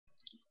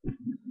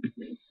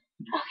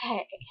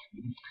Okay,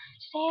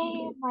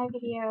 today my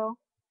video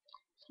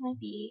is going to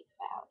be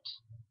about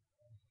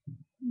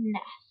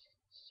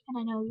nests. And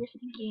I know you're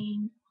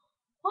thinking,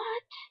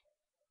 what?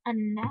 A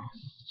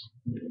nest?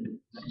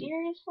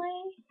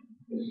 Seriously?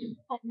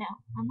 But no,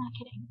 I'm not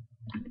kidding.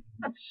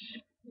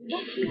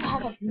 If you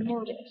haven't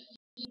noticed,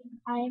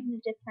 I'm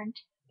in a different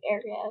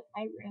area of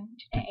my room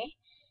today.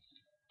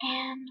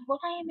 And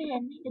what I am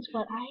in is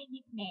what I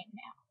nickname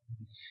now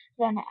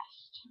the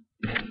nest.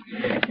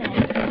 It's in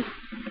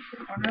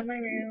the corner of my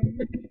room.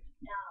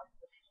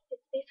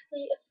 It's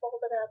basically a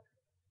folded up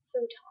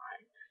futon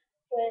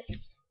with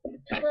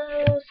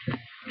pillows,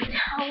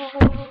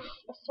 towels,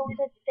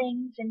 assorted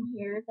things in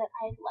here that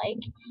I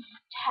like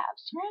to have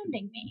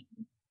surrounding me.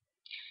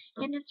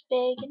 And it's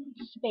big and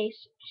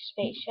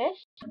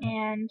spacious,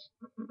 and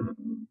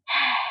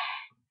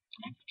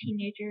as a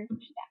teenager,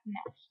 that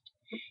nest.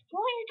 You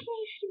want your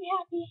teenager to be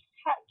happy?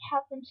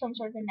 Have them some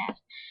sort of a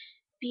nest.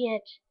 Be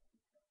it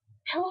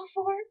pillow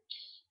fort,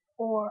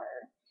 or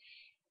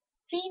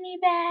beanie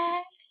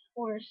bag,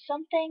 or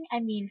something. I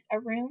mean, a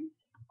room.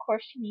 Of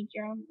course, you need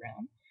your own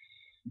room.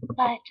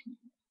 But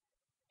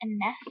a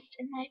nest,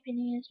 in my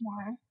opinion, is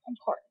more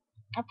important.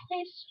 A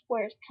place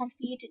where it's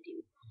comfy to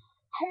do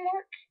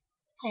homework,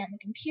 play on the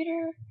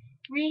computer,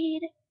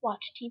 read,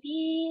 watch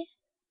TV,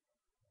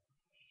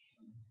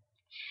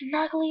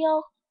 snuggly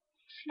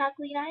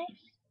nice.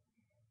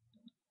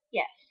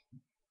 Yes.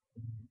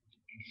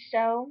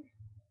 So,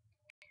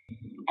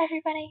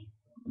 everybody,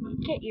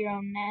 get your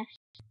own nest.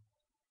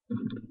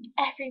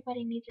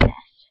 Everybody needs a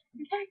nest.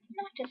 In fact,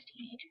 not just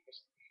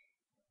teenagers.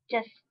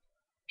 Just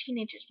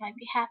teenagers might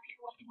be happier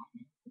with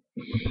one.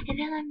 And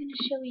then I'm going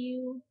to show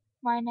you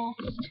my nest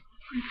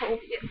in full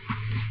view.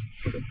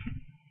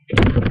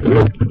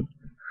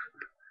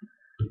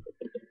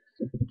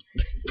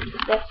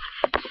 This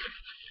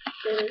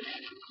is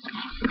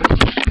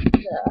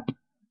the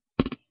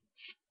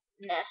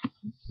nest.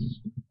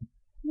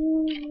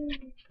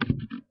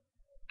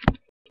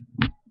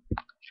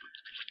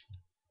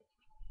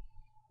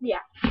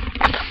 Yeah.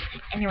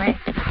 Anyway,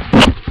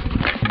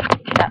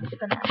 that's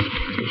the nest.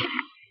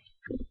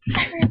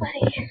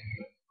 Everybody,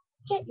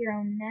 get your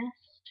own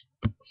nest.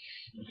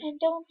 And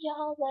don't be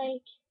all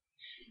like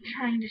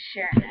trying to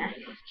share a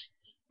nest.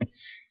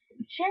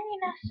 Sharing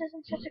a nest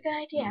isn't such a good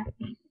idea.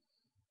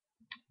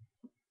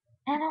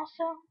 And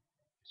also,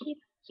 keep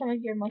some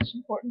of your most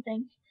important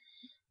things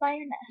by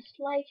your nest.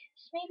 Like,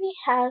 maybe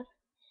have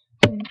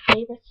some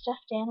favorite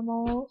stuffed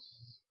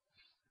animals,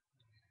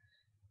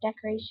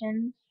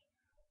 decorations,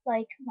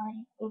 like my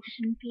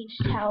ocean beach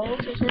towels,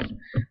 which is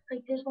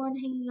like there's one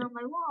hanging on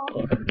my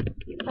wall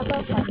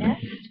above my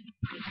nest.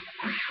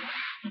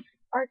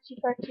 Artsy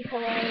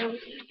pillows,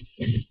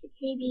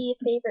 maybe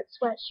a favorite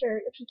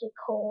sweatshirt if you get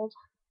cold,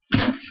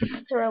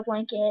 throw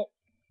blanket,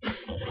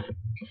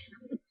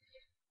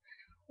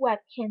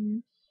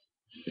 webcams,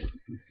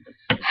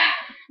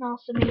 and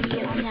also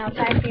maybe on the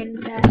outside of your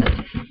nest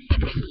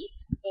keep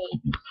a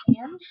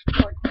stand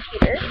or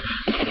heater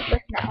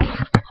with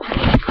mouse.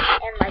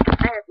 And like I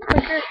have a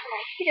clicker for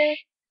my heater.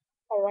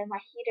 By the way, my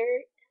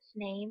heater's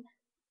name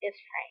is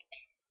Frank.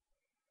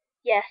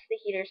 Yes, the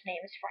heater's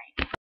name is Frank.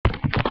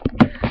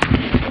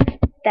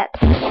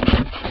 That's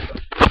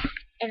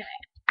anyway.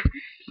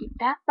 Keep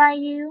that by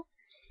you.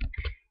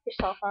 Your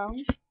cell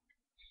phone,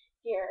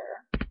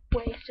 your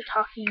ways to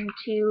talking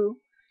to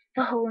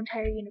the whole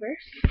entire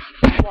universe,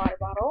 your water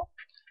bottle,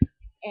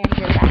 and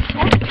your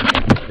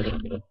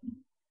backpack.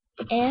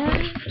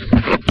 And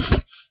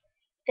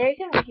there you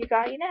go. You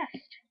got your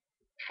nest.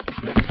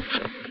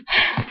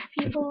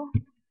 People,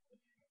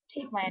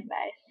 take my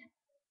advice.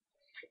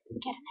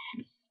 Get a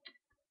nest.